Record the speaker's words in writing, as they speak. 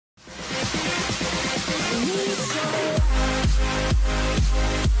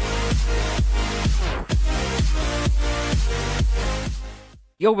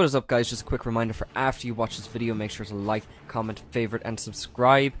Yo, what is up guys? Just a quick reminder for after you watch this video, make sure to like, comment, favorite and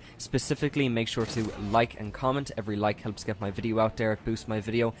subscribe. Specifically, make sure to like and comment. Every like helps get my video out there, it boosts my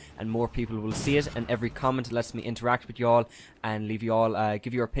video and more people will see it, and every comment lets me interact with you all and leave you all,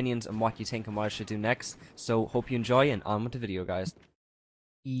 give your opinions on what you think and what I should do next. So hope you enjoy, and on with the video guys.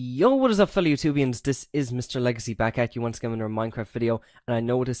 Yo, what is up fellow YouTubians, this is Mr. Legacy back at you once again in our Minecraft video, and I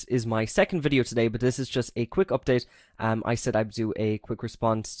know this is my second video today, but this is just a quick update. I said I'd do a quick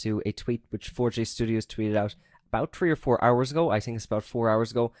response to a tweet which 4J Studios tweeted out about 3 or 4 hours ago. I think it's about 4 hours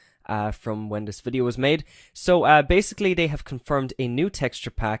ago from when this video was made. So basically they have confirmed a new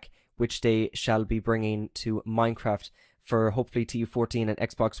texture pack which they shall be bringing to Minecraft for hopefully TU14 and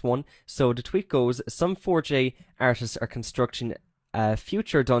Xbox One. So the tweet goes, some 4J artists are constructing a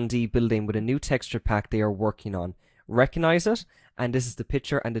future Dundee building with a new texture pack they are working on. Recognize it? And this is the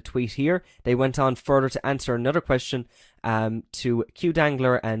picture and the tweet here. They went on further to answer another question to Q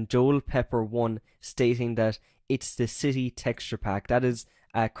Dangler and Joel Pepper 1, stating that it's the city texture pack. That is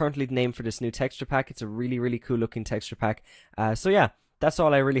currently the name for this new texture pack. It's a really cool looking texture pack. So yeah, that's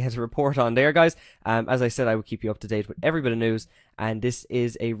all I really had to report on there, guys. As I said, I will keep you up to date with every bit of news, and this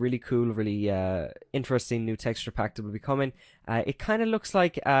is a really cool, really interesting new texture pack that will be coming. It kind of looks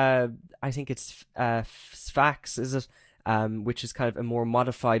like, I think it's Sphax, is it? Which is kind of a more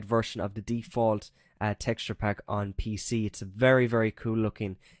modified version of the default texture pack on PC. It's a very cool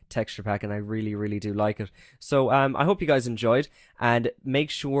looking texture pack, and I really do like it. So I hope you guys enjoyed, and make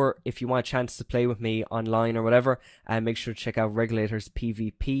sure if you want a chance to play with me online or whatever, make sure to check out Regulator's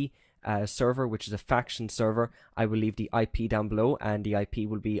PvP server, which is a faction server. I will leave the IP down below, and the IP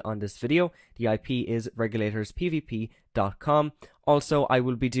will be on this video. The IP is regulatorspvp.com. Also, I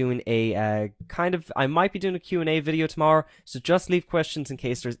will be doing a I might be doing a Q&A video tomorrow, so just leave questions in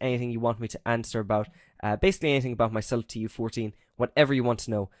case there's anything you want me to answer about, basically anything about myself, TU14, whatever you want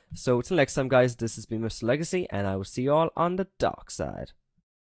to know. So till next time guys, this has been Mr. Legacy, and I will see you all on the dark side.